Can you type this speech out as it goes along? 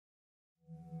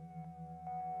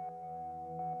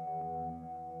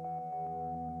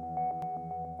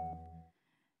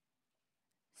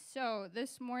So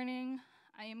this morning,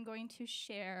 I am going to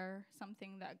share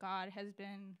something that God has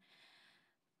been,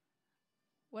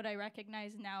 what I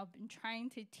recognize now, been trying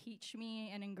to teach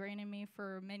me and ingrain in me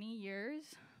for many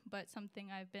years, but something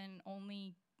I've been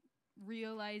only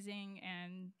realizing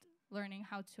and learning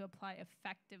how to apply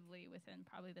effectively within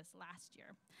probably this last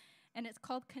year. And it's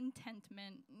called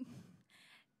contentment.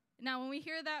 Now, when we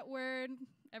hear that word,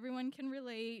 everyone can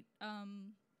relate.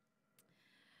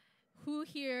 Who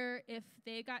here, if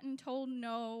they gotten told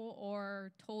no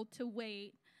or told to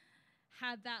wait,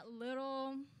 had that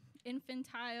little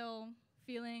infantile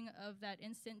feeling of that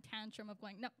instant tantrum of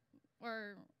going, no,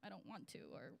 or I don't want to,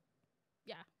 or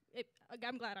yeah,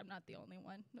 I'm glad I'm not the only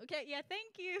one. Okay, yeah,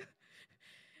 thank you.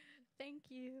 Thank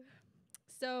you.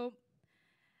 So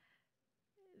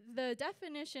the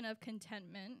definition of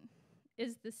contentment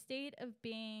is the state of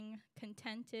being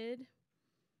contented,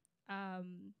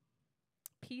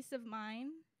 peace of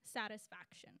mind,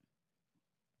 satisfaction.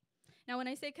 Now, when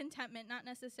I say contentment, not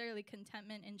necessarily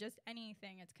contentment in just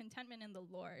anything, it's contentment in the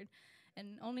Lord.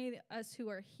 And only us who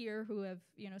are here who have,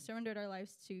 surrendered our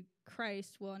lives to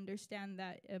Christ will understand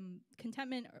that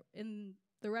contentment in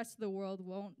the rest of the world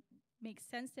won't make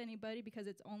sense to anybody because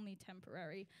it's only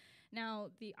temporary. Now,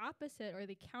 the opposite or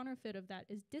the counterfeit of that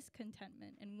is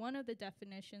discontentment. And one of the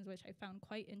definitions, which I found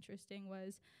quite interesting,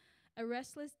 was a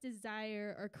restless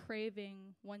desire or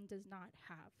craving one does not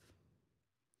have.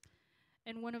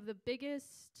 And one of the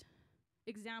biggest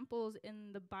examples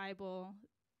in the Bible,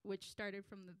 which started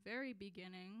from the very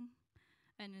beginning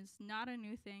and is not a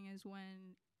new thing, is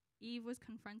when Eve was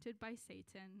confronted by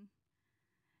Satan.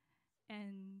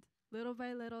 And little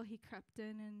by little, he crept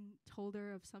in and told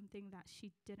her of something that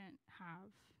she didn't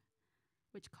have,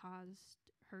 which caused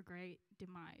her great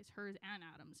demise, hers and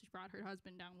Adam's. She brought her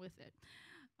husband down with it.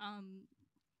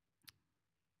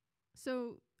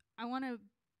 So I want to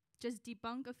just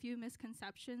debunk a few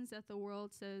misconceptions that the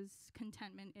world says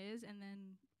contentment is, and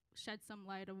then shed some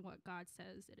light on what God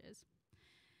says it is.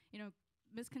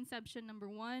 Misconception number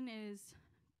one is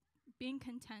being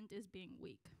content is being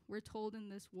weak. We're told in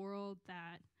this world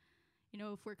that,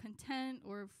 if we're content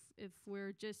or if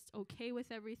we're just okay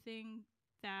with everything,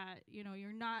 that,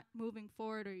 you're not moving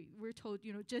forward, or we're told,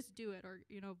 just do it, or,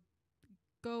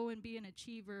 go and be an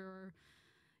achiever, or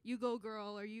you go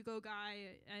girl, or you go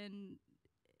guy, and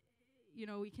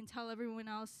we can tell everyone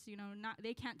else,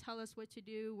 they can't tell us what to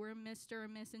do. We're Mr. or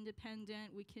Miss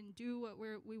Independent. We can do what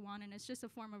we want, and it's just a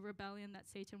form of rebellion that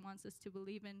Satan wants us to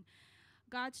believe in.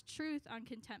 God's truth on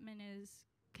contentment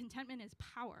is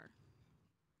power.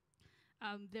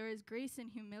 There is grace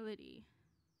and humility,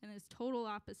 and it's total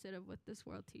opposite of what this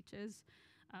world teaches.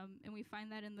 And we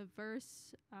find that in the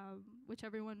verse, which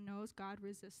everyone knows, God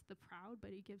resists the proud,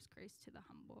 but he gives grace to the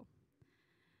humble.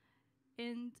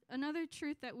 And another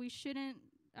truth that we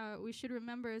should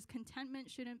remember is contentment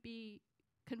shouldn't be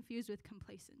confused with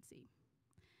complacency.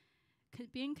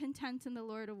 Being content in the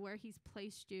Lord of where he's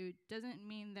placed you doesn't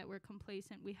mean that we're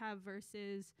complacent. We have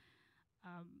verses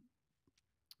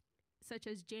such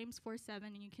as James 4:7,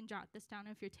 and you can jot this down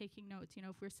if you're taking notes.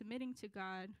 If we're submitting to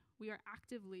God, we are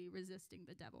actively resisting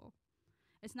the devil.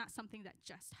 It's not something that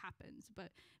just happens,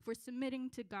 but if we're submitting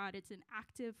to God, it's an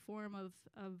active form of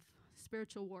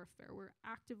spiritual warfare. We're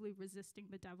actively resisting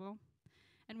the devil.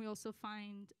 And we also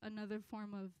find another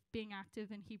form of being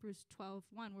active in Hebrews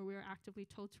 12:1, where we are actively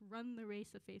told to run the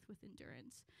race of faith with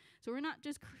endurance. So we're not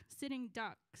just sitting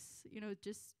ducks,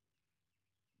 just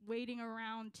waiting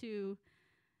around to,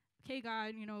 okay,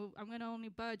 God, I'm going to only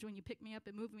budge when you pick me up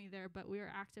and move me there, but we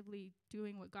are actively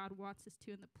doing what God wants us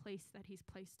to in the place that he's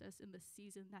placed us, in the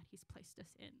season that he's placed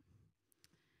us in.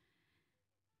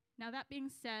 Now, that being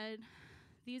said,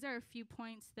 these are a few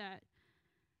points that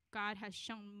God has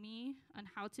shown me on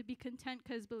how to be content,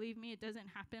 because believe me, it doesn't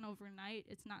happen overnight.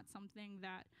 It's not something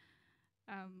that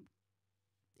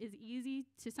is easy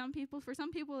to some people. For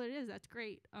some people it is, that's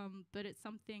great. But it's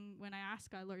something, when I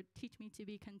ask God, Lord, teach me to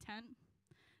be content.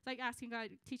 It's like asking God,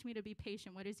 teach me to be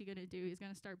patient. What is he going to do? He's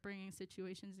going to start bringing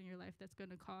situations in your life that's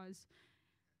going to cause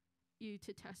you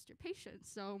to test your patience.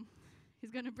 So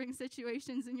he's going to bring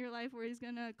situations in your life where he's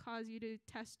going to cause you to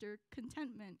test your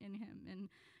contentment in him and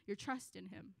your trust in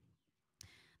him.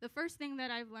 The first thing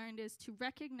that I've learned is to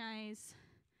recognize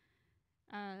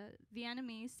the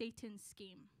enemy, Satan's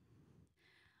scheme.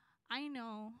 I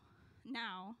know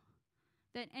now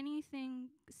that anything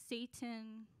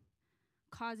Satan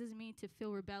causes me to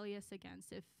feel rebellious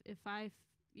against, if I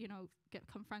get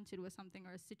confronted with something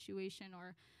or a situation,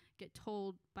 or get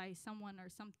told by someone or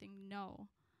something no,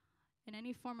 And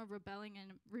any form of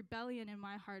rebellion in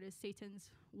my heart is Satan's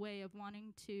way of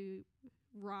wanting to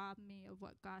rob me of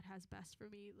what God has best for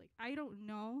me. Like, I don't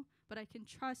know, but I can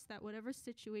trust that whatever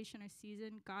situation or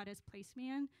season God has placed me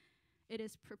in, it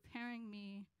is preparing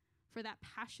me for that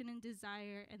passion and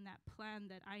desire and that plan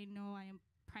that I know I am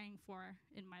praying for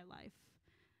in my life.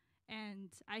 And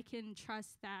I can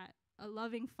trust that a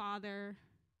loving Father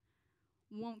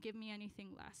won't give me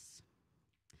anything less.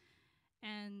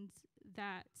 And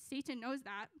that Satan knows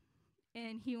that,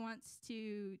 and he wants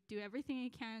to do everything he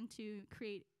can to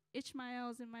create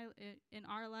Ishmaels in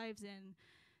our lives and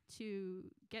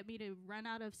to get me to run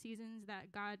out of seasons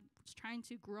that God's trying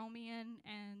to grow me in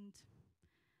and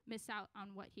miss out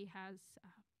on what he has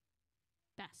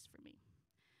best for me.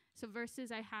 So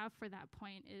verses I have for that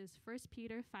point is 1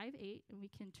 Peter 5:8, and we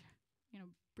can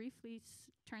briefly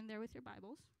turn there with your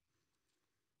Bibles.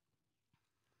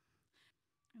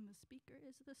 And the speaker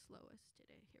is the slowest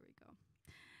today. Here we go.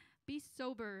 Be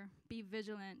sober, be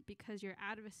vigilant, because your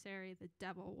adversary, the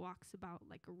devil, walks about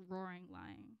like a roaring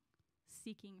lion,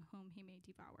 seeking whom he may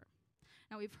devour.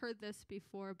 Now, we've heard this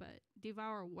before, but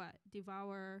devour what?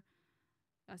 Devour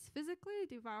us physically?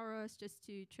 Devour us just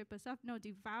to trip us up? No,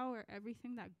 devour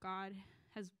everything that God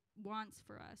wants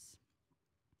for us.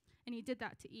 And he did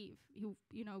that to Eve.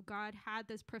 God had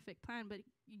this perfect plan, but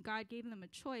God gave them a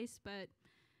choice, but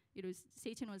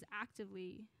Satan was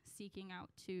actively seeking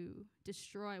out to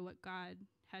destroy what God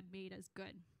had made as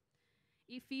good.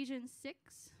 Ephesians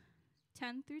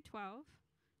 6:10-12.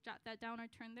 Jot that down or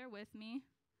turn there with me.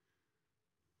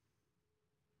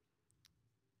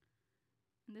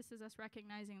 And this is us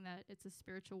recognizing that it's a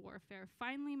spiritual warfare.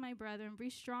 Finally, my brethren, be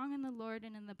strong in the Lord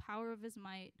and in the power of his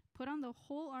might. Put on the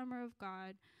whole armor of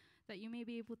God, that you may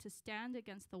be able to stand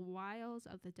against the wiles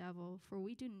of the devil. For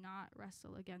we do not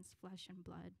wrestle against flesh and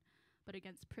blood, but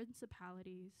against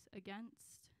principalities,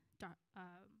 against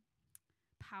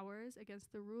powers,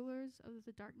 against the rulers of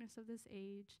the darkness of this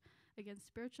age, against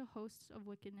spiritual hosts of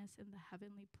wickedness in the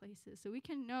heavenly places. So we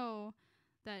can know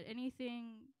that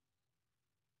anything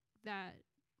that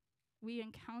we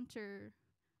encounter,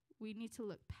 we need to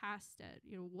look past it.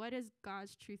 What is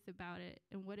God's truth about it,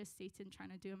 and what is Satan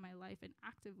trying to do in my life, and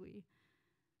actively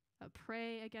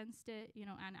pray against it,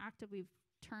 and actively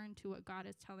turn to what God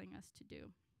is telling us to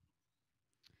do.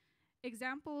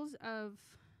 Examples of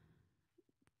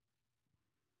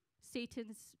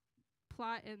Satan's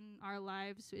plot in our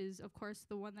lives is, of course,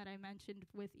 the one that I mentioned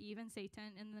with Eve and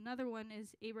Satan, and another one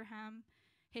is Abraham,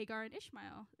 Hagar, and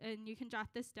Ishmael. And you can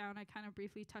jot this down. I kind of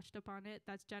briefly touched upon it.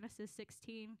 That's Genesis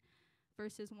 16,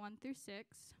 verses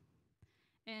 1-6.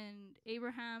 And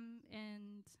Abraham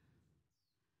and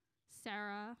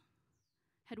Sarah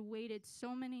had waited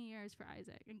so many years for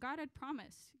Isaac. And God had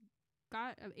promised.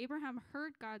 Abraham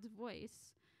heard God's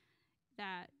voice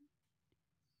that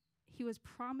he was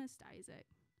promised Isaac.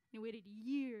 He waited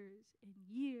years and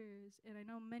years. And I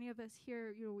know many of us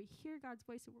here, we hear God's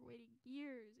voice and we're waiting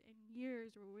years and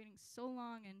years. We're waiting so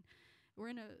long, and we're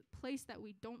in a place that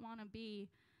we don't want to be.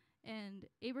 And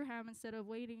Abraham, instead of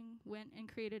waiting, went and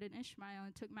created an Ishmael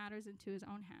and took matters into his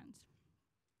own hands.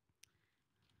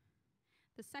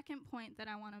 The second point that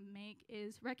I want to make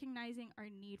is recognizing our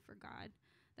need for God,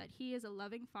 that he is a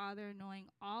loving Father, knowing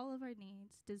all of our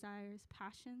needs, desires,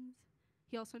 passions.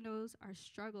 He also knows our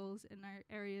struggles and our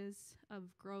areas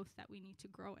of growth that we need to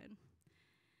grow in.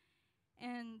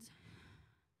 And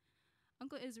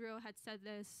Uncle Israel had said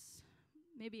this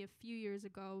maybe a few years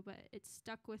ago, but it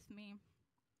stuck with me,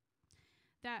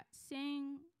 that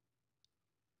saying,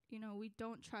 we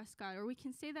don't trust God, or we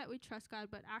can say that we trust God,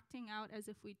 but acting out as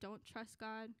if we don't trust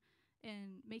God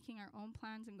and making our own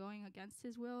plans and going against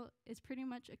his will is pretty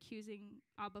much accusing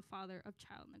Abba Father of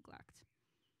child neglect.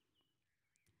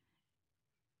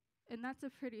 And that's a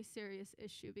pretty serious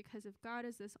issue, because if God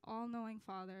is this all-knowing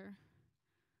Father,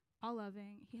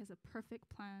 all-loving, he has a perfect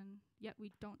plan, yet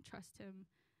we don't trust him,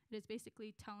 it is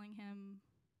basically telling him,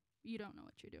 you don't know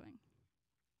what you're doing.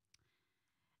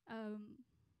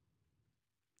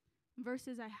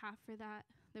 Verses I have for that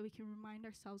we can remind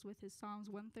ourselves with is Psalms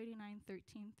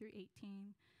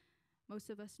 139:13-18. Most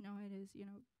of us know it is,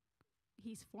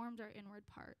 he's formed our inward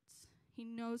parts. He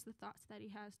knows the thoughts that he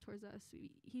has towards us.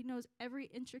 He knows every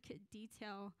intricate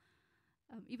detail,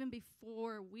 even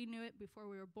before we knew it, before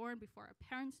we were born, before our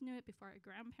parents knew it, before our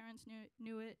grandparents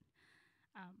knew it.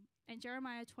 And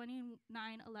Jeremiah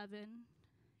 29:11,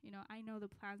 I know the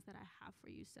plans that I have for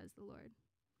you, says the Lord.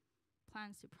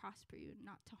 Plans to prosper you,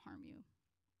 not to harm you.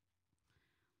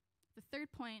 The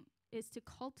third point is to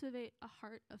cultivate a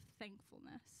heart of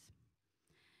thankfulness.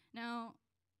 Now,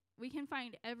 we can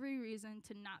find every reason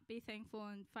to not be thankful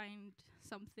and find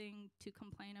something to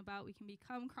complain about. We can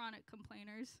become chronic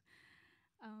complainers,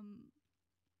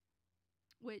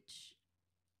 which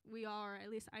we are,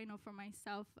 at least I know for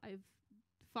myself, I've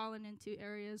fallen into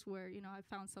areas where, I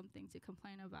found something to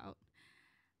complain about.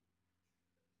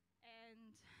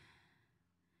 And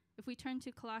if we turn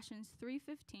to Colossians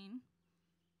 3:15,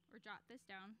 or jot this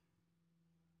down.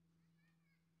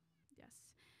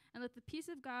 Yes. And let the peace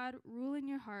of God rule in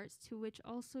your hearts, to which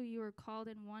also you are called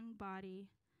in one body,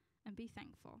 and be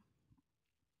thankful.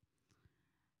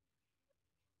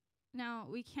 Now,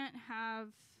 we can't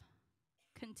have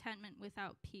contentment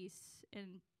without peace,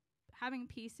 and having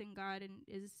peace in God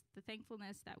is the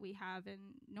thankfulness that we have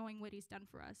in knowing what he's done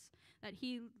for us, that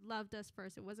he loved us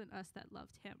first. It wasn't us that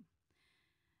loved him.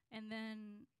 And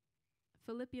then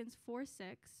Philippians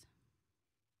 4:6,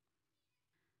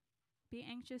 be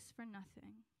anxious for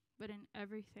nothing, but in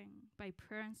everything, by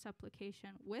prayer and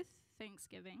supplication, with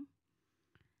thanksgiving,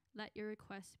 let your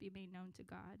requests be made known to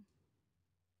God.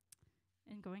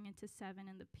 And going into 7,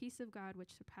 and the peace of God,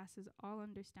 which surpasses all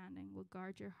understanding, will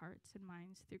guard your hearts and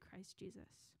minds through Christ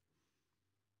Jesus.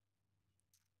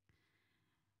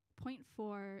 Point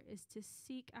 4 is to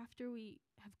seek, after we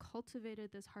have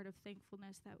cultivated this heart of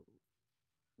thankfulness, that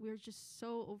we're just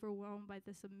so overwhelmed by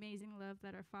this amazing love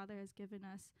that our Father has given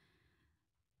us,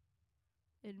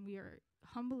 and we are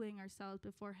humbling ourselves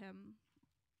before him.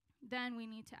 Then we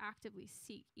need to actively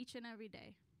seek each and every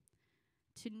day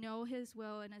to know his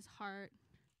will and his heart,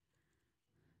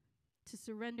 to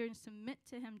surrender and submit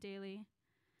to him daily.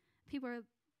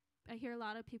 I hear a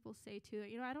lot of people say too,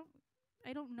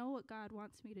 I don't know what God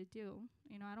wants me to do.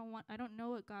 I don't know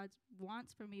what God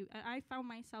wants for me. I found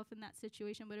myself in that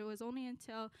situation, but it was only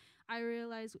until I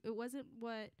realized it wasn't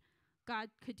what God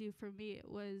could do for me. It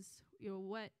was,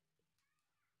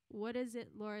 what is it,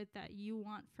 Lord, that you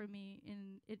want for me?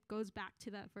 And it goes back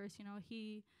to that verse,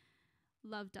 he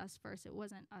loved us first. It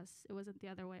wasn't us. It wasn't the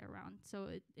other way around.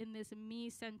 So in this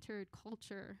me-centered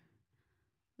culture,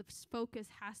 the focus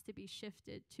has to be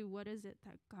shifted to what is it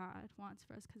that God wants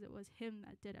for us, because it was him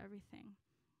that did everything.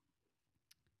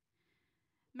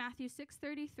 Matthew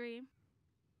 6:33,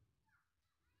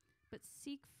 but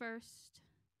seek first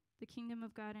the kingdom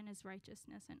of God and his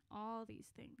righteousness, and all these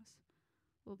things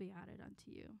will be added unto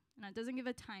you. And it doesn't give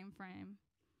a time frame.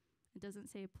 It doesn't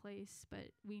say a place,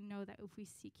 but we know that if we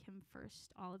seek him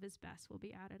first, all of his best will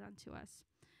be added unto us.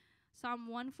 Psalm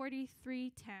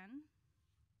 143:10.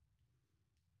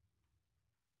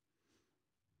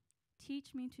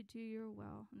 Teach me to do your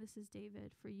will. And this is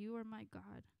David. For you are my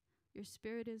God. Your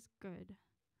spirit is good.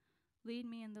 Lead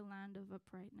me in the land of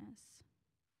uprightness.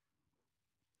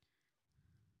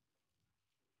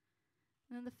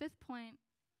 And then the 5th point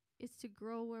is to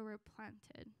grow where we're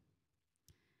planted.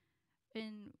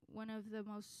 And one of the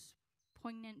most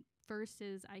poignant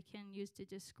verses I can use to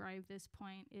describe this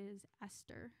point is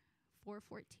Esther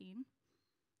 4:14.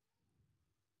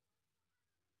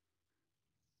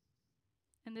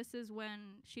 And this is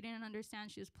when she didn't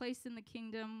understand. She was placed in the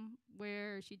kingdom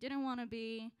where she didn't want to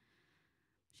be.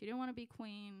 She didn't want to be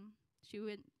queen. She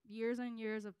went years and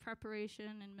years of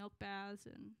preparation and milk baths.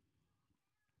 And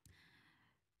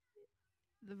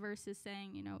the verse is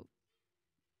saying,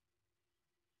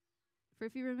 for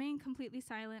if you remain completely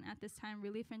silent at this time,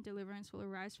 relief and deliverance will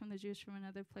arise from the Jews from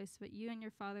another place, but you and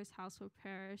your father's house will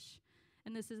perish.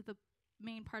 And this is the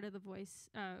main part of the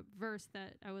verse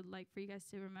that I would like for you guys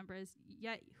to remember is,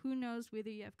 yet who knows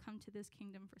whether you have come to this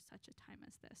kingdom for such a time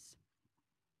as this.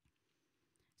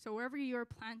 So wherever you are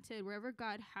planted, wherever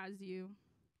God has you,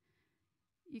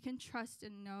 you can trust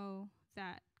and know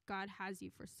that God has you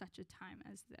for such a time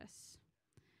as this.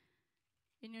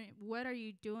 And what are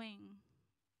you doing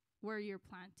where you're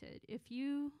planted? If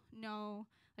you know,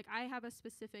 like I have a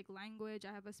specific language,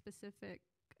 I have a specific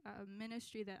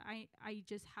ministry that I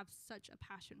just have such a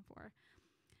passion for.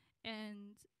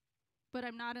 But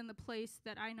I'm not in the place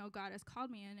that I know God has called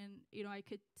me in. And, I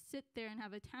could sit there and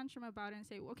have a tantrum about it and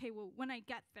say, okay, well, when I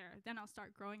get there, then I'll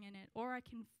start growing in it. Or I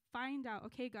can find out,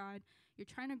 okay, God, you're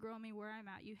trying to grow me where I'm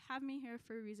at. You have me here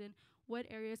for a reason. What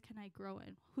areas can I grow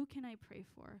in? Who can I pray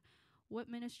for? What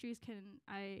ministries can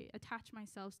I attach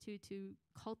myself to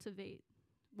cultivate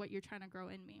what you're trying to grow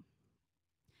in me?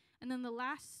 And then the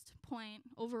last point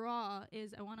overall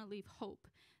is I want to leave hope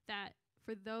that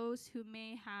for those who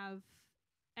may have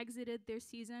exited their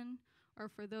season, or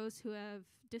for those who have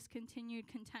discontinued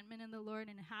contentment in the Lord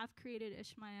and have created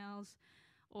Ishmaels,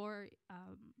 or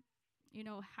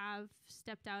have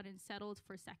stepped out and settled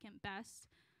for second best,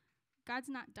 God's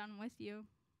not done with you.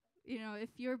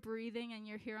 If you're breathing and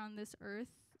you're here on this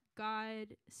earth,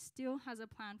 God still has a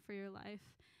plan for your life.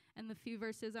 And the few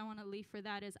verses I want to leave for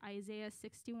that is Isaiah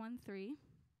 61:3.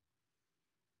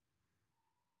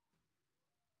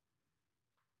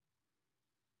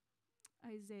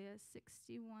 Isaiah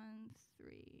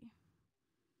 61:3.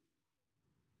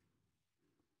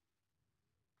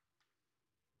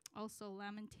 Also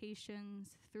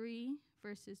Lamentations 3,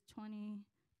 verses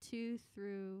 22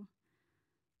 through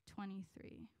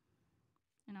 23.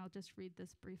 And I'll just read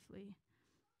this briefly.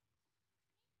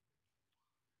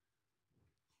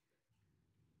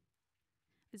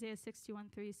 Isaiah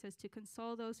 61:3 says, to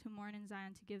console those who mourn in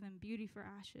Zion, to give them beauty for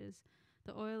ashes,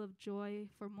 the oil of joy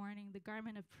for mourning, the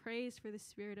garment of praise for the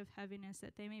spirit of heaviness,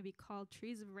 that they may be called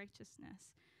trees of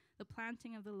righteousness, the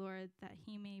planting of the Lord, that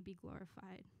he may be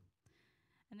glorified.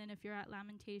 And then if you're at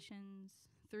Lamentations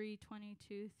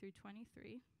 3:22 through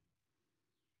 23,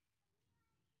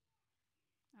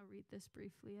 I'll read this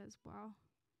briefly as well.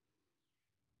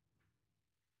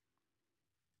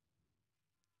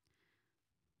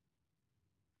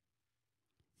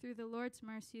 Through the Lord's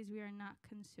mercies we are not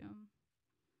consumed,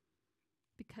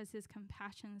 because his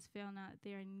compassions fail not.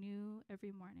 They are new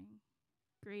every morning.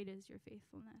 Great is your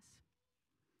faithfulness.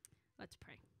 Let's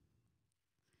pray.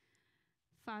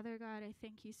 Father God, I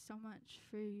thank you so much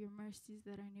for your mercies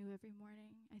that are new every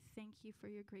morning. I thank you for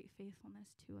your great faithfulness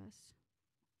to us.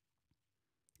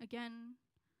 Again,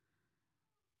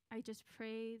 I just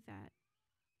pray that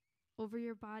over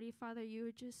your body, Father, you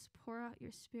would just pour out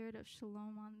your spirit of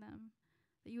shalom on them,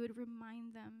 that you would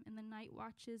remind them in the night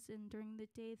watches and during the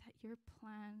day that your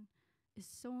plan is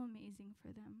so amazing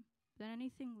for them, that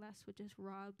anything less would just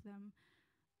rob them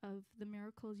of the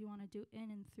miracles you want to do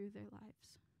in and through their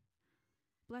lives.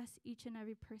 Bless each and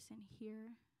every person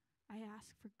here. I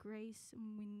ask for grace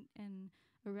and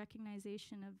a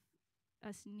recognition of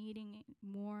us needing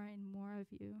more and more of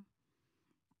you.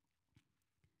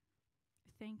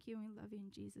 Thank you, and we love you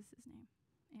in Jesus' name.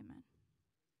 Amen.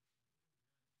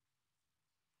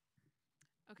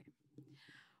 Okay.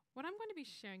 What I'm going to be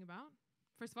sharing about,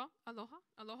 first of all, aloha,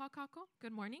 aloha kako,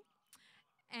 good morning.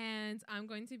 And I'm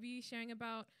going to be sharing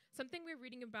about something we're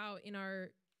reading about in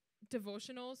our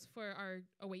devotionals for our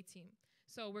away team.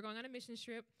 So we're going on a mission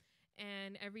trip,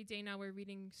 and every day now we're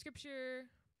reading scripture,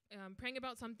 praying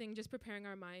about something, just preparing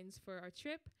our minds for our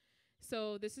trip.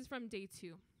 So this is from day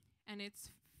 2, and it's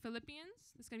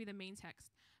Philippians. This is going to be the main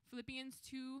text. Philippians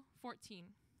 2:14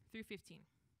 through 15.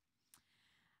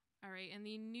 All right, and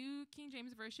the New King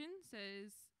James Version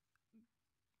says,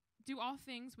 do all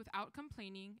things without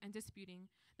complaining and disputing,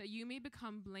 that you may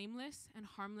become blameless and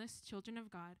harmless children of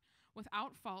God,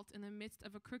 without fault in the midst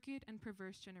of a crooked and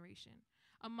perverse generation,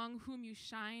 among whom you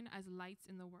shine as lights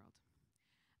in the world.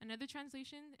 Another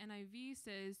translation, NIV,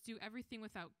 says, do everything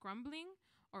without grumbling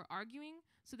or arguing,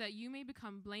 so that you may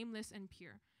become blameless and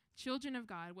pure, children of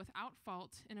God, without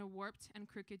fault in a warped and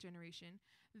crooked generation.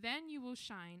 Then you will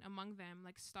shine among them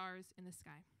like stars in the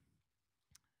sky.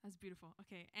 That's beautiful.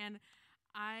 Okay, and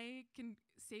I can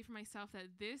say for myself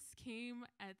that this came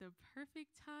at the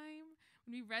perfect time.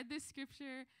 When we read this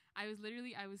scripture, I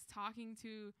was talking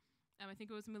to, I think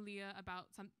it was Malia, about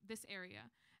this area.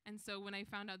 And so when I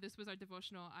found out this was our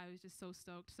devotional, I was just so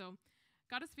stoked. So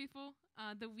God is faithful.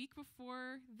 The week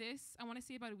before this, I want to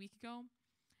say about a week ago,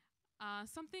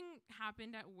 something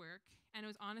happened at work, and it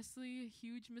was honestly a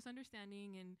huge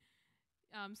misunderstanding,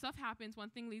 and stuff happens. One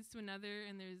thing leads to another,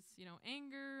 and there's,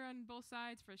 anger on both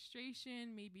sides,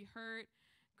 frustration, maybe hurt,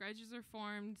 grudges are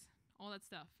formed, all that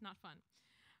stuff. Not fun.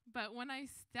 But when I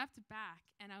stepped back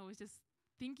and I was just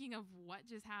thinking of what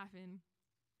just happened,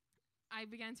 I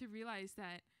began to realize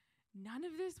that none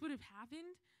of this would have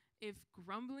happened if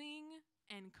grumbling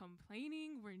and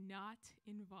complaining were not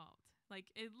involved. Like,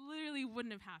 it literally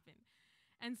wouldn't have happened.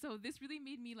 And so this really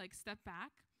made me step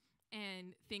back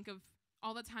and think of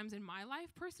all the times in my life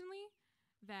personally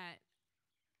that,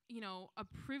 a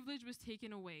privilege was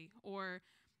taken away, or,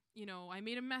 I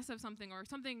made a mess of something, or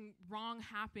something wrong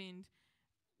happened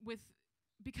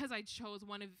because I chose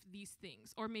one of these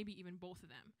things, or maybe even both of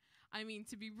them. I mean,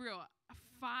 to be real,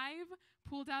 5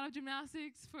 pulled out of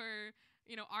gymnastics for,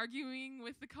 arguing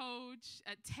with the coach.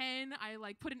 At 10,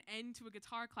 I put an end to a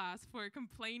guitar class for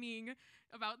complaining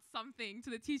about something to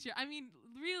the teacher. I mean,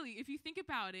 really, if you think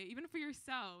about it, even for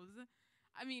yourselves,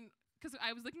 I mean, because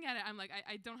I was looking at it, I'm like,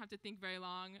 I don't have to think very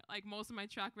long. Most of my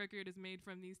track record is made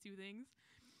from these 2 things,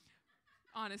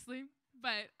 honestly.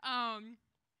 But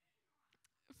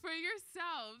for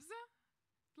yourselves,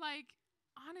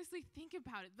 honestly, think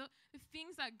about it. The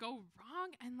things that go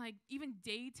wrong, and even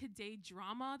day-to-day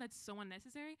drama that's so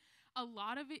unnecessary. a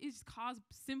lot of it is caused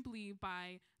simply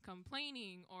by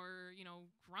complaining or,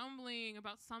 grumbling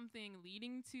about something,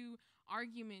 leading to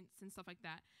arguments and stuff like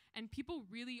that. And people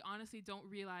really honestly don't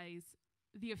realize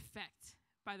the effect,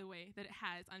 by the way, that it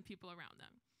has on people around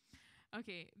them.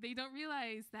 Okay, they don't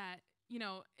realize that,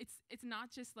 it's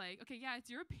not just like, okay, yeah, it's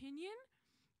your opinion,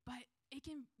 but it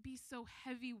can be so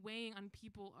heavy weighing on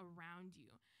people around you.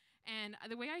 And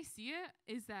the way I see it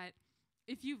is that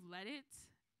if you let it,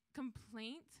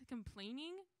 complaining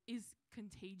is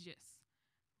contagious.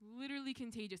 Literally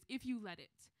contagious if you let it.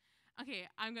 Okay,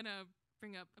 I'm going to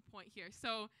bring up a point here.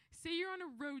 So say you're on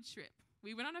a road trip.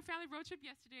 We went on a family road trip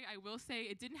yesterday. I will say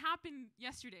it didn't happen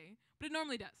yesterday, but it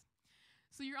normally does.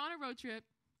 So you're on a road trip,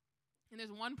 and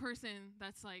there's one person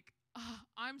that's like, oh,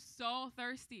 I'm so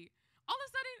thirsty. All of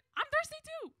a sudden, I'm thirsty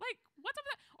too. Like, what's up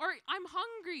with that? Or I'm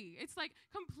hungry. It's like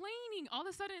complaining. All of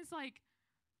a sudden, it's like,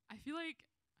 I feel like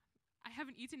I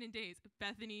haven't eaten in days.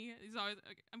 Bethany is always,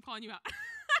 okay, I'm calling you out.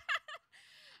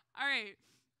 All right.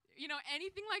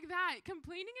 Anything like that.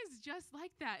 Complaining is just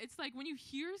like that. It's like when you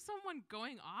hear someone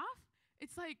going off,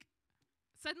 it's like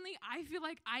suddenly I feel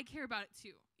like I care about it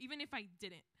too, even if I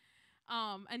didn't.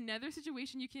 Another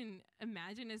situation you can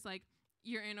imagine is like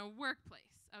you're in a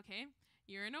workplace, okay?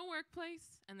 You're in a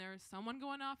workplace and there's someone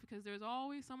going off because there's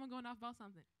always someone going off about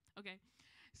something, okay?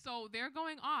 So they're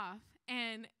going off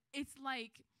and it's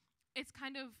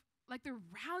kind of like they're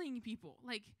rallying people.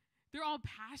 Like they're all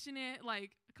passionate,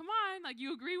 like, come on, like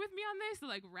you agree with me on this?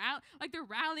 They're they're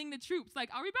rallying the troops. Like,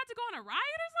 are we about to go on a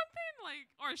riot or something? Like,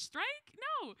 or a strike?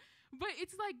 No. But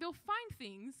it's like they'll find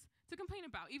things to complain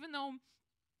about, even though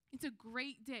it's a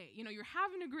great day. You're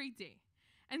having a great day.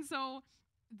 And so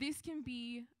this can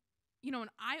be, an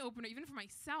eye-opener, even for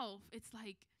myself. It's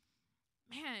like,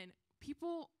 man,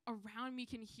 people around me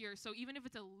can hear. So even if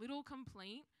it's a little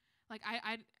complaint, like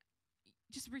I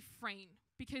just refrain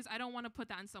because I don't want to put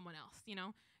that on someone else,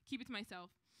 keep it to myself.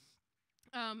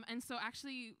 And so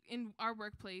actually in our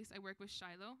workplace, I work with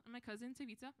Qalo and my cousin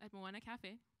Tabitha at Moana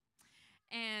Cafe.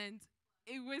 And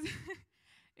it was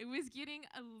it was getting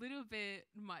a little bit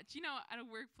much. At a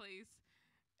workplace,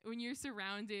 when you're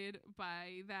surrounded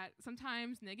by that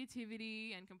sometimes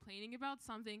negativity and complaining about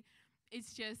something,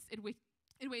 it's just, it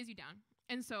weighs you down.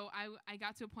 And so I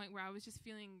got to a point where I was just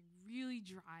feeling really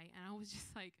dry. And I was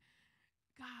just like,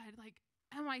 God, like,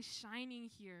 am I shining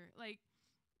here? Like,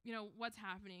 what's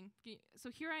happening? So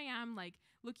here I am, like,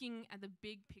 looking at the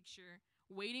big picture,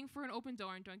 waiting for an open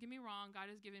door. And don't get me wrong, God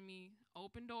has given me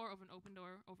open door over an open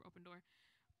door over open door.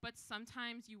 But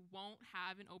sometimes you won't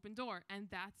have an open door, and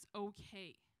that's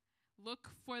okay. Look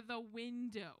for the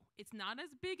window. It's not as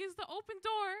big as the open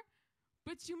door,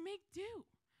 but you make do.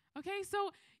 Okay,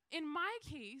 so in my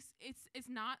case, it's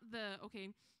not okay,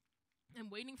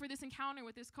 I'm waiting for this encounter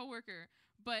with this coworker,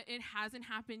 but it hasn't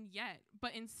happened yet.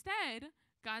 But instead,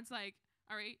 God's like,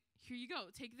 all right, here you go.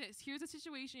 Take this. Here's a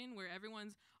situation where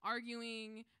everyone's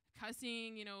arguing,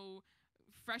 cussing,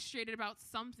 frustrated about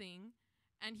something.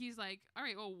 And he's like, all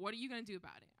right, well, what are you going to do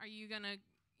about it? Are you going to,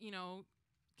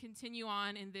 continue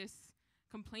on in this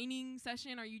complaining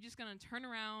session? Are you just going to turn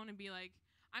around and be like,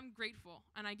 I'm grateful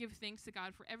and I give thanks to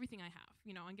God for everything I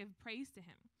have, and give praise to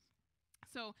him?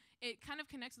 So it kind of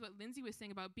connects with what Lindsey was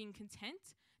saying about being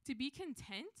content. To be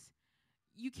content,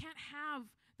 you can't have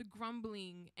the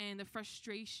grumbling and the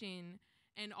frustration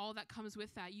and all that comes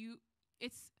with that.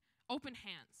 It's open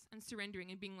hands and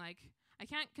surrendering and being like, I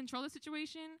can't control the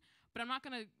situation, but I'm not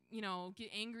going to, get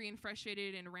angry and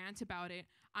frustrated and rant about it.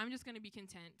 I'm just going to be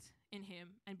content in him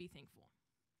and be thankful.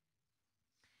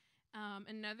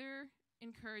 Another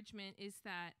encouragement is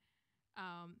that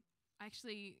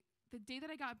actually the day that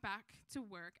I got back to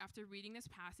work after reading this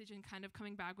passage and kind of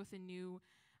coming back with a new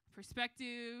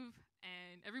perspective,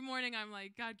 and every morning I'm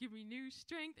like, God, give me new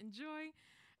strength and joy.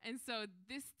 And so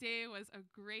this day was a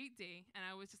great day, and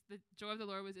the joy of the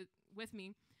Lord was with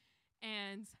me.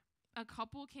 And a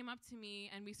couple came up to me,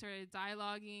 and we started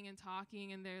dialoguing and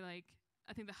talking, and they're like,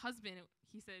 I think the husband,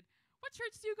 he said, what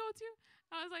church do you go to?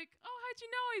 I was like, oh, how'd you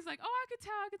know? He's like, oh, I could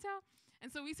tell.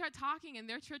 And so we start talking, and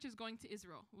their church is going to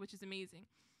Israel, which is amazing.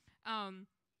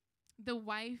 The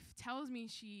wife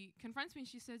she confronts me,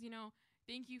 she says,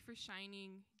 thank you for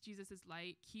shining Jesus'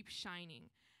 light. Keep shining.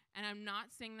 And I'm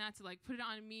not saying that to put it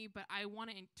on me, but I want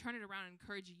to turn it around and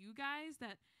encourage you guys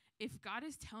that if God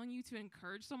is telling you to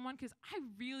encourage someone, because I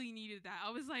really needed that.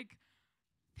 I was like,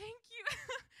 thank you.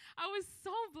 I was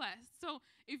so blessed. So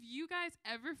if you guys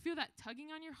ever feel that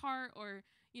tugging on your heart, or,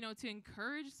 to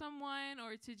encourage someone,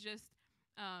 or to just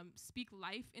speak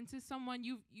life into someone,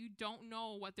 you don't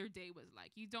know what their day was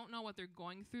like. You don't know what they're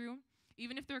going through.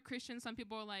 Even if they're Christians, some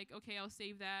people are like, okay, I'll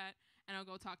save that and I'll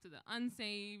go talk to the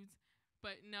unsaved.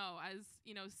 But no, as,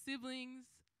 siblings,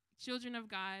 children of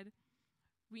God,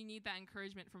 we need that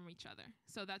encouragement from each other.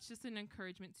 So that's just an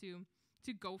encouragement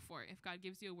to go for it if God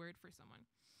gives you a word for someone.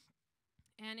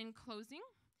 And in closing,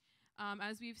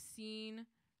 as we've seen,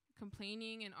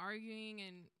 complaining and arguing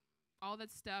and all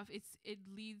that stuff, it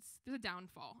leads to the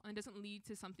downfall and it doesn't lead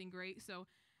to something great. So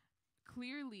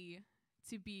clearly,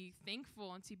 to be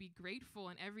thankful and to be grateful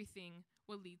and everything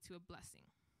will lead to a blessing.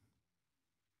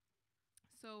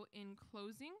 So in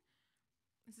closing,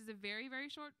 this is a very, very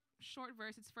short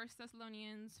verse. It's 1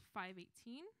 Thessalonians 5:18.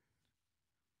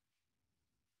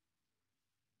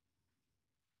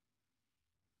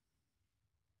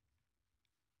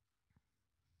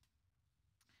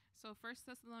 So 1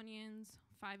 Thessalonians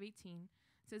 5:18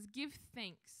 says, "Give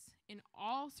thanks in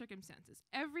all circumstances,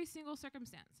 every single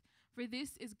circumstance, for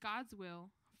this is God's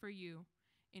will for you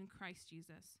in Christ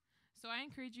Jesus." So I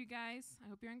encourage you guys, I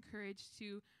hope you're encouraged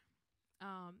to,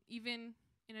 even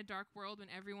in a dark world when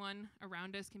everyone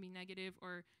around us can be negative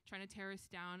or trying to tear us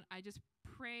down, I just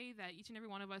pray that each and every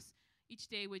one of us each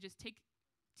day would just take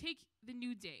the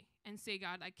new day and say,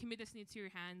 "God, I commit this into your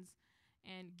hands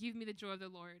and give me the joy of the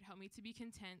Lord. Help me to be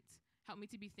content. Help me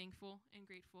to be thankful and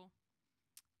grateful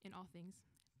in all things."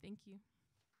 Thank you.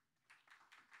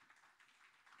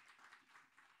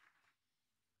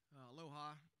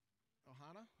 Aloha,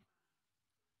 Ohana.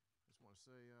 Just want to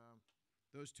say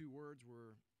those two words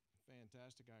were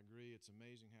fantastic. I agree. It's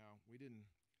amazing how we didn't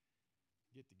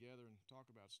get together and talk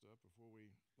about stuff before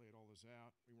we laid all this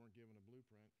out. We weren't given a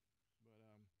blueprint, but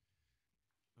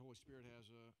the Holy Spirit has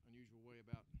an unusual way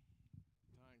about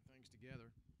tying things together,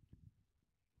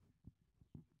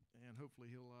 and hopefully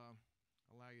He'll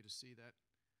allow you to see that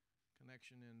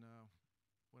connection in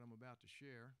what I'm about to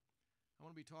share. I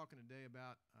want to be talking today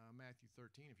about Matthew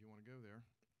 13, if you want to go there.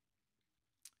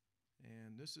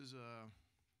 And this is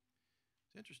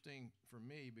it's interesting for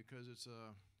me because it's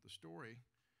the story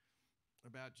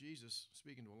about Jesus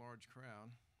speaking to a large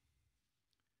crowd.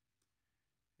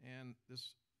 And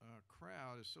this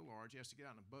crowd is so large, he has to get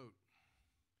out in a boat.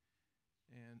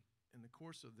 And in the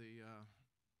course of the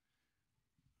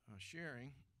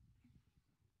sharing,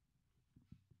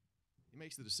 he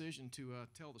makes the decision to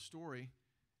tell the story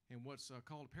in what's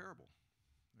called a parable,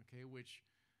 okay, which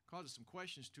causes some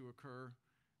questions to occur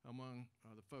among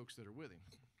the folks that are with him.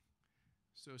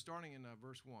 So starting in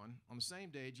verse 1, on the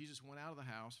same day Jesus went out of the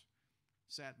house,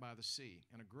 sat by the sea,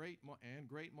 and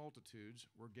great multitudes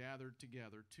were gathered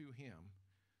together to him,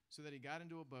 so that he got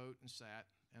into a boat and sat,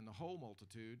 and the whole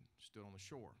multitude stood on the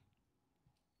shore.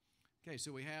 Okay,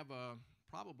 so we have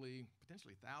probably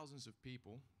potentially thousands of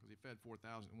people, because he fed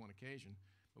 4,000 on one occasion,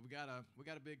 but we got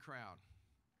a big crowd.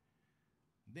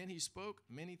 Then he spoke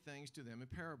many things to them in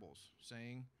parables,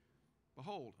 saying,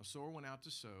 "Behold, a sower went out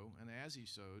to sow, and as he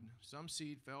sowed, some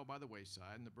seed fell by the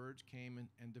wayside, and the birds came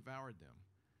and devoured them.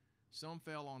 Some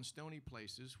fell on stony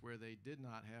places where they did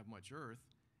not have much earth,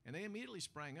 and they immediately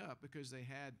sprang up because they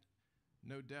had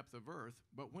no depth of earth.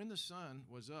 But when the sun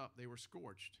was up, they were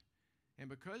scorched, and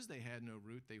because they had no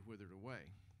root, they withered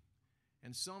away.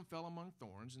 And some fell among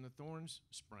thorns, and the thorns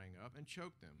sprang up and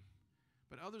choked them.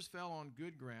 But others fell on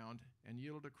good ground and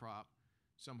yielded a crop,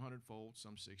 some 100-fold,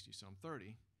 some 60, some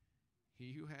 30.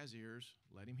 He who has ears,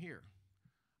 let him hear."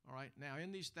 All right, now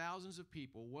in these thousands of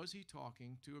people, was he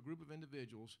talking to a group of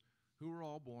individuals who were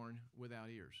all born without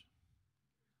ears?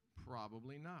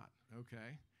 Probably not,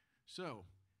 okay? So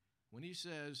when he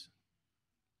says,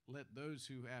 "Let those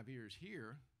who have ears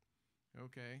hear,"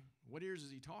 okay, what ears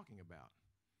is he talking about?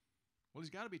 Well, he's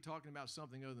got to be talking about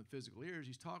something other than physical ears.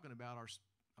 He's talking about our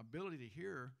ability to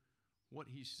hear what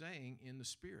he's saying in the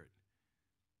Spirit.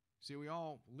 See, we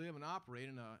all live and operate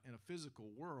in a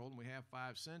physical world, and we have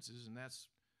 5 senses, and that's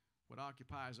what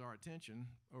occupies our attention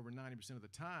over 90% of the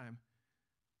time.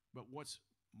 But what's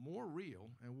more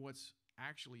real and what's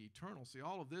actually eternal, see,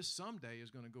 all of this someday is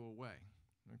going to go away,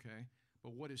 okay?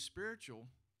 But what is spiritual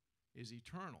is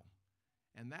eternal.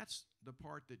 And that's the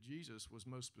part that Jesus was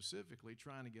most specifically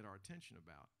trying to get our attention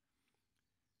about.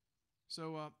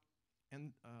 So,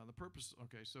 and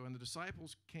the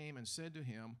disciples came and said to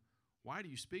him, "Why do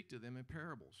you speak to them in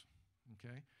parables?"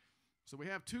 Okay? So we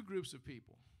have two groups of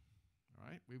people, all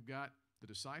right? We've got the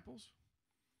disciples,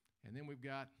 and then we've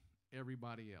got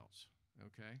everybody else,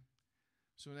 okay?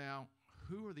 So now,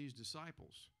 who are these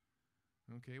disciples?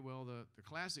 Okay, well, the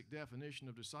classic definition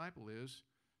of disciple is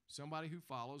somebody who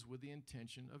follows with the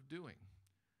intention of doing,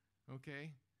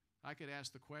 okay? I could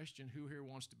ask the question, who here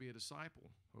wants to be a disciple?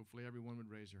 Hopefully everyone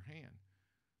would raise their hand.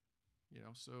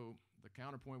 So the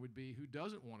counterpoint would be, who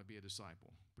doesn't want to be a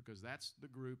disciple? Because that's the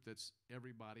group that's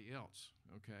everybody else,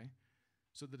 okay?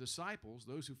 So the disciples,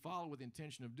 those who follow with the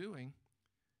intention of doing,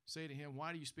 say to him,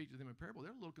 why do you speak to them in parable?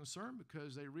 They're a little concerned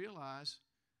because they realize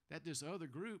that this other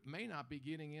group may not be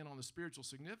getting in on the spiritual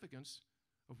significance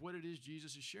of what it is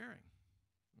Jesus is sharing,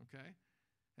 okay?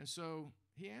 And so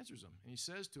he answers them, and he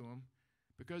says to them,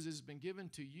 because it has been given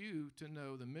to you to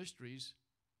know the mysteries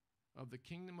of the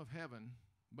kingdom of heaven,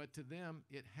 but to them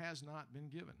it has not been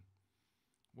given.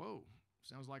 Whoa,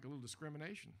 sounds like a little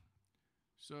discrimination.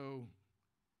 So,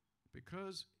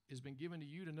 because it's been given to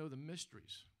you to know the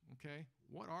mysteries, okay?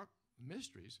 What are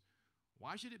mysteries?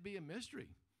 Why should it be a mystery?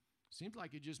 Seems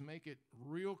like you just make it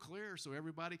real clear so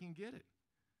everybody can get it.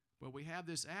 But we have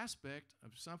this aspect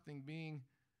of something being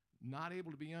not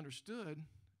able to be understood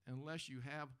unless you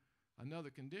have another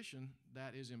condition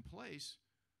that is in place,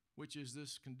 which is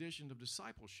this condition of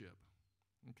discipleship,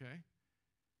 okay?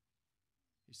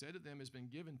 He said to them, it's been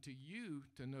given to you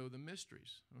to know the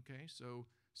mysteries, okay? So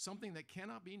something that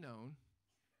cannot be known,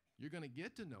 you're going to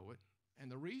get to know it, and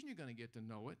the reason you're going to get to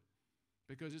know it,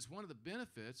 because it's one of the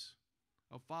benefits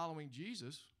of following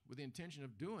Jesus with the intention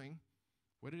of doing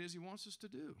what it is he wants us to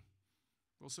do.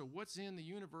 Well, so what's in the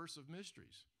universe of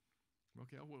mysteries?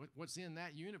 Okay, what's in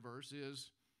that universe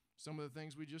is some of the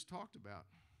things we just talked about.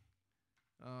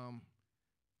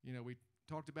 We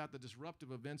talked about the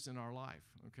disruptive events in our life,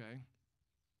 okay?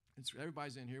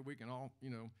 Everybody's in here. We can all,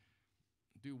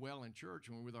 do well in church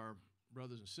when we're with our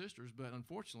brothers and sisters, but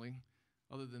unfortunately,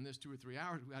 other than this 2 or 3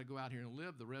 hours, we've got to go out here and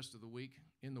live the rest of the week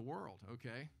in the world,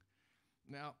 okay?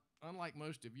 Now, unlike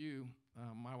most of you,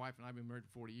 my wife and I have been married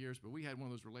for 40 years, but we had one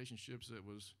of those relationships that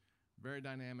was very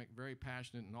dynamic, very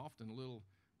passionate, and often a little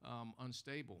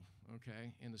unstable,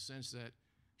 okay, in the sense that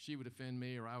she would offend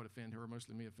me or I would offend her,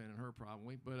 mostly me offending her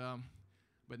probably.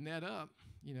 But net up,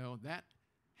 that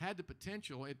had the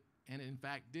potential, and it in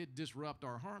fact did disrupt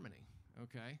our harmony,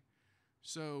 okay?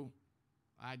 So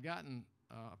I'd gotten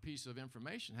a piece of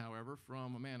information, however,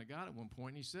 from a man of God at one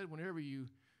point, and he said whenever you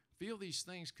feel these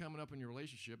things coming up in your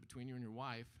relationship between you and your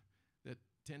wife that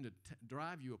tend to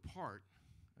drive you apart,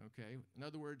 okay? In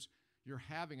other words, you're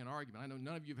having an argument. I know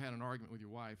none of you have had an argument with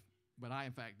your wife, but I,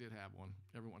 in fact, did have one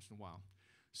every once in a while.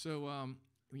 So,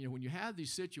 when you have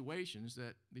these situations,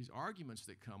 these arguments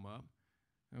that come up,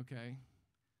 okay,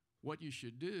 what you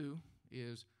should do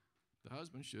is the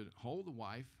husband should hold the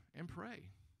wife and pray.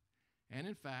 And,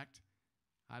 in fact,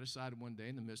 I decided one day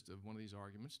in the midst of one of these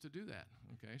arguments to do that,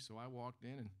 okay? So I walked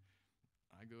in, and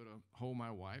I go to hold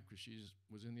my wife because she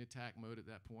was in the attack mode at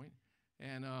that point.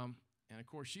 And of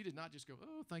course, she did not just go,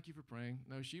 oh, thank you for praying.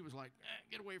 No, she was like,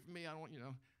 get away from me. I don't want,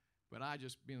 But I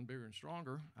just, being bigger and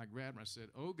stronger, I grabbed her and I said,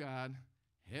 oh, God,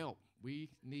 help. We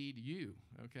need you,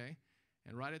 okay?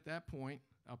 And right at that point,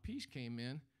 a peace came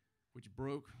in, which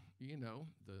broke,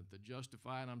 the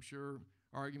justified, I'm sure,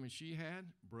 argument she had,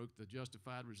 broke the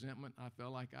justified resentment I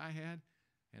felt like I had,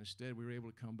 and instead we were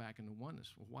able to come back into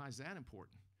oneness. Well, why is that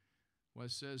important? Well,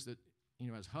 it says that,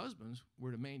 as husbands,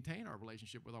 we're to maintain our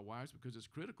relationship with our wives because it's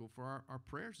critical for our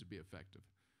prayers to be effective,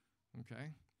 okay?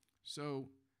 So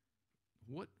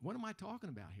what am I talking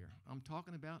about here? I'm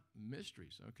talking about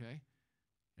mysteries, okay?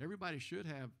 Everybody should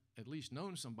have at least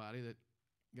known somebody that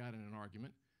got in an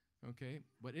argument, okay?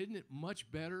 But isn't it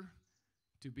much better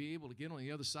to be able to get on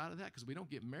the other side of that? Because we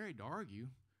don't get married to argue.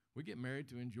 We get married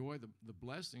to enjoy the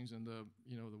blessings and the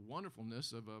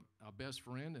wonderfulness of a best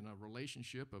friend and a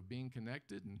relationship of being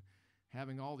connected and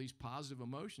having all these positive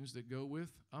emotions that go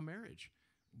with a marriage.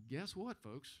 Guess what,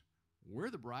 folks? We're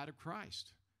the bride of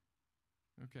Christ.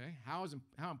 Okay?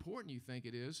 How important you think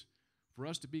it is for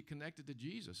us to be connected to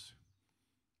Jesus?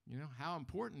 How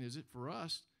important is it for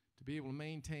us to be able to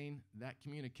maintain that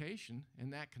communication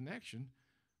and that connection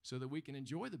so that we can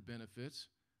enjoy the benefits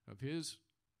of his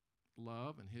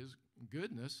love and his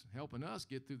goodness helping us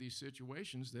get through these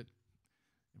situations that,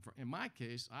 in my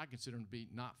case, I consider them to be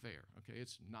not fair. Okay,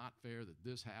 it's not fair that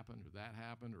this happened or that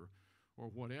happened or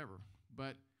whatever.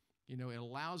 But it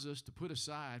allows us to put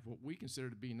aside what we consider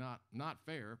to be not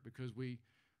fair because we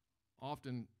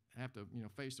often have to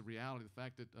face the reality, the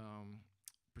fact that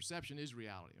perception is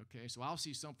reality. Okay, so I'll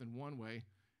see something one way,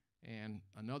 and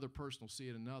another person will see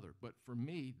it another. But for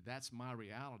me, that's my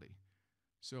reality.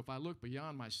 So if I look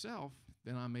beyond myself,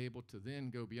 then I'm able to then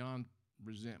go beyond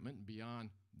resentment and beyond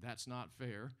that's not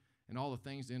fair and all the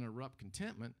things that interrupt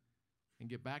contentment and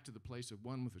get back to the place of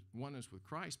oneness with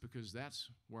Christ, because that's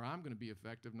where I'm going to be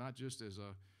effective, not just as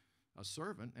a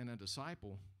servant and a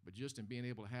disciple, but just in being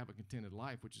able to have a contented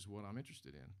life, which is what I'm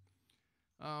interested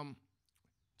in.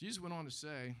 Jesus went on to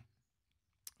say,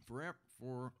 for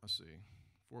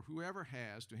whoever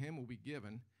has, to him will be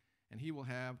given, and he will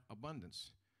have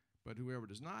abundance. But whoever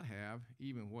does not have,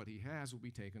 even what he has will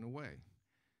be taken away.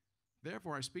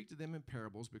 Therefore I speak to them in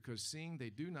parables, because seeing they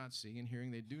do not see, and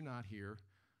hearing they do not hear,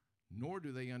 nor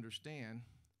do they understand.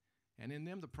 And in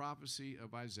them the prophecy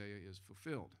of Isaiah is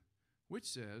fulfilled, which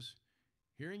says,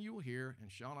 hearing you will hear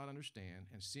and shall not understand,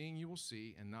 and seeing you will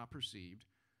see and not perceived,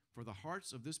 for the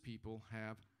hearts of this people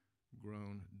have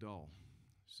grown dull.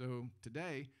 So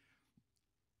today,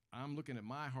 I'm looking at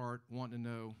my heart, wanting to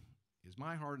know, is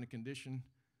my heart in a condition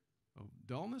of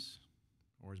dullness,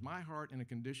 or is my heart in a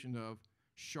condition of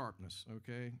sharpness?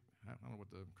 Okay, I don't know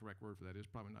what the correct word for that is,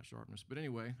 probably not sharpness, but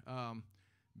anyway,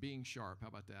 being sharp, how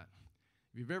about that?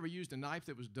 If you've ever used a knife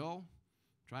that was dull,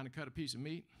 trying to cut a piece of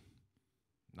meat,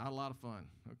 not a lot of fun,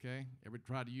 okay? Ever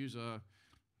tried to use a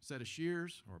set of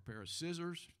shears or a pair of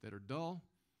scissors that are dull?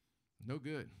 No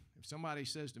good. If somebody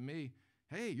says to me,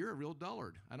 hey, you're a real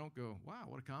dullard, I don't go, wow,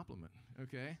 what a compliment,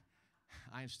 okay?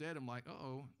 I instead am like,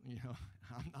 uh-oh,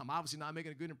 I'm obviously not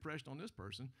making a good impression on this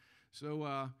person.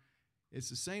 So it's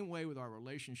the same way with our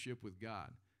relationship with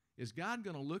God. Is God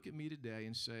going to look at me today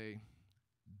and say,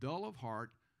 dull of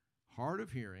heart, hard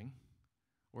of hearing,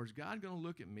 or is God going to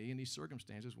look at me in these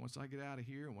circumstances once I get out of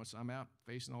here and once I'm out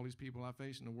facing all these people I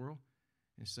face in the world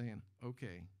and saying,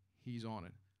 okay, he's on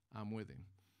it, I'm with him.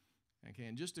 Okay,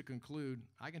 and just to conclude,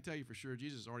 I can tell you for sure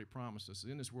Jesus has already promised us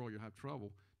that in this world you'll have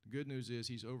trouble. The good news is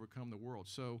he's overcome the world.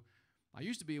 So I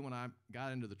used to be, when I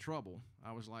got into the trouble,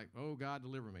 I was like, oh, God,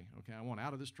 deliver me. Okay, I want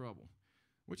out of this trouble,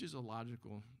 which is a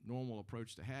logical, normal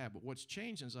approach to have. But what's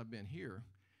changed since I've been here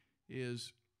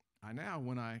is I now,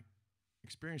 when I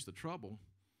experience the trouble,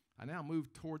 I now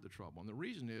move toward the trouble. And the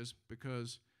reason is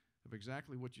because of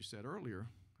exactly what you said earlier.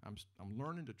 I'm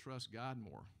learning to trust God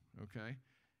more, okay?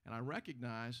 And I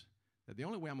recognize that the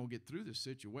only way I'm going to get through this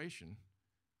situation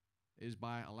is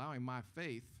by allowing my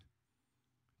faith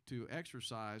to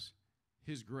exercise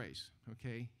his grace,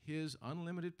 okay? His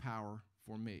unlimited power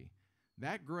for me.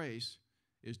 That grace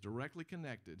is directly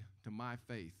connected to my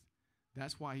faith.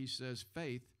 That's why he says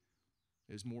faith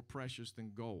is more precious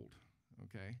than gold,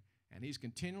 okay? And he's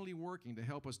continually working to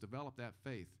help us develop that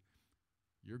faith.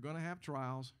 You're going to have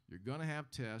trials. You're going to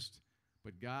have tests.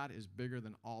 But God is bigger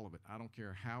than all of it. I don't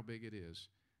care how big it is.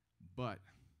 But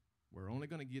we're only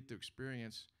going to get to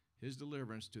experience his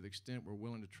deliverance to the extent we're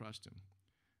willing to trust him.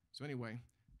 So anyway,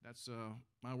 that's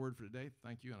my word for today.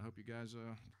 Thank you, and I hope you guys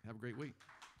have a great week.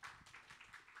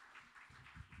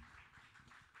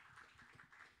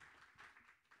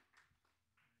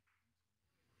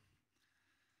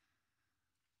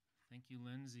 Thank you,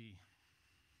 Lindsey.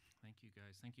 Thank you,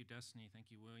 guys. Thank you, Destiny. Thank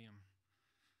you, William.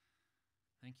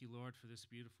 Thank you, Lord, for this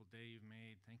beautiful day you've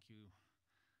made. Thank you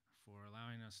for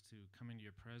allowing us to come into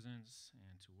your presence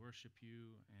and to worship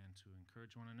you and to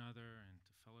encourage one another and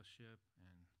to fellowship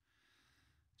and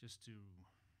just to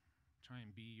try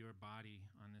and be your body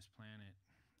on this planet.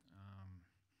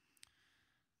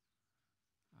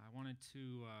 I wanted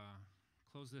to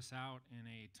close this out in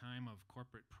a time of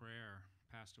corporate prayer.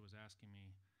 Pastor was asking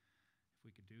me if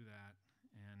we could do that.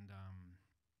 And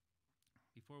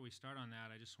before we start on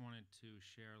that, I just wanted to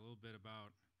share a little bit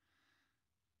about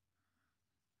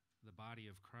the body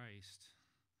of Christ.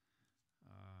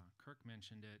 Kirk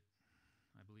mentioned it,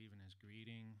 I believe, in his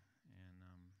greeting,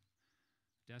 and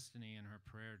Destiny in her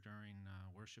prayer during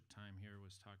worship time here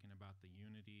was talking about the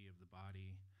unity of the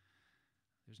body.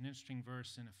 There's an interesting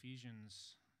verse in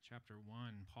Ephesians chapter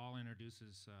 1. Paul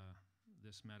introduces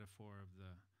this metaphor of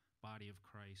the body of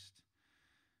Christ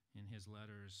in his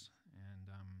letters. And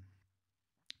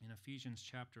in Ephesians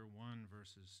chapter 1,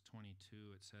 verses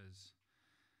 22, it says,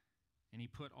 and he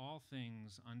put all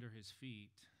things under his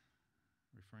feet,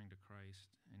 referring to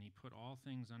Christ, and he put all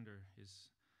things under his,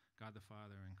 God the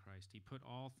Father in Christ, he put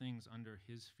all things under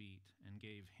his feet and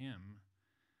gave him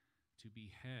to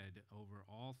be head over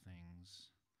all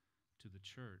things to the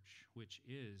church, which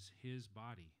is his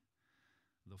body,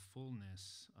 the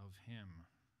fullness of him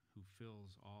who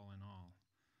fills all in all.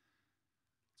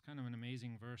 It's kind of an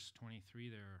amazing verse 23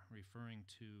 there, referring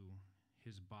to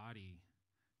his body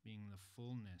being the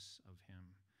fullness of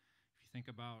him. If you think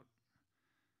about,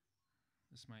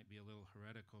 this might be a little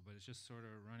heretical, but it's just sort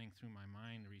of running through my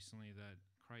mind recently that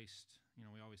Christ,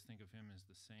 we always think of him as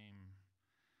the same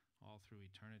all through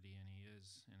eternity, and he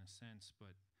is in a sense,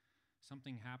 but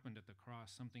something happened at the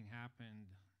cross. Something happened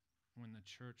when the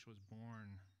church was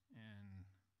born, and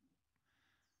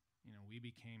we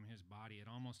became his body. It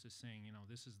almost is saying,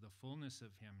 this is the fullness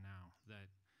of him now,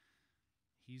 that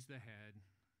he's the head,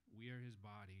 we are his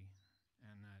body,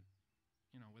 and that,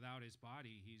 without his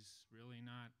body, he's really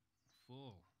not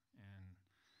full. And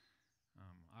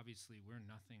obviously, we're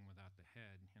nothing without the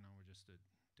head. We're just a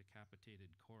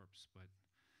decapitated corpse. But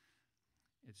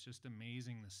it's just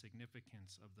amazing the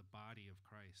significance of the body of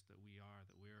Christ that we are,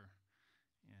 that we're,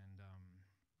 and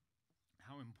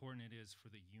how important it is for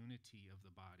the unity of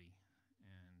the body.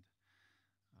 And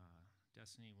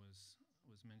Destiny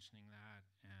was mentioning that,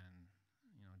 and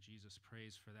Jesus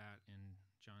prays for that in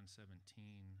John 17,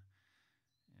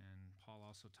 and Paul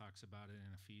also talks about it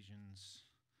in Ephesians,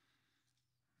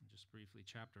 just briefly,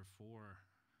 chapter 4,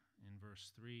 in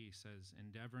verse 3 says,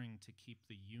 endeavoring to keep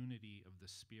the unity of the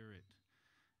Spirit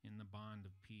in the bond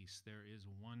of peace. There is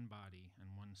one body and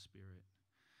one Spirit.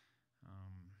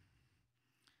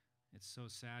 It's so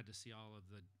sad to see all of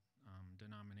the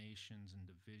denominations and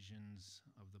divisions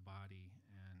of the body,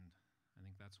 and I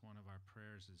think that's one of our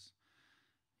prayers is,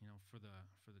 for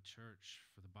the church,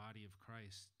 for the body of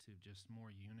Christ, to just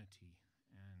more unity,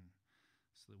 and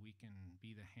so that we can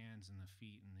be the hands and the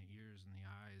feet and the ears and the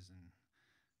eyes. And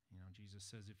Jesus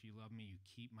says, if you love me, you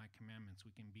keep my commandments.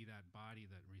 We can be that body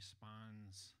that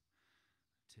responds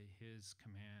to his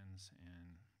commands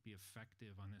and be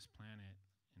effective on this planet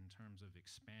in terms of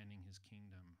expanding his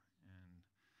kingdom. And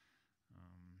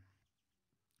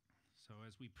so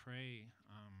as we pray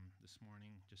this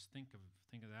morning, just think of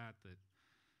that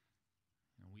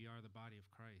we are the body of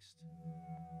Christ.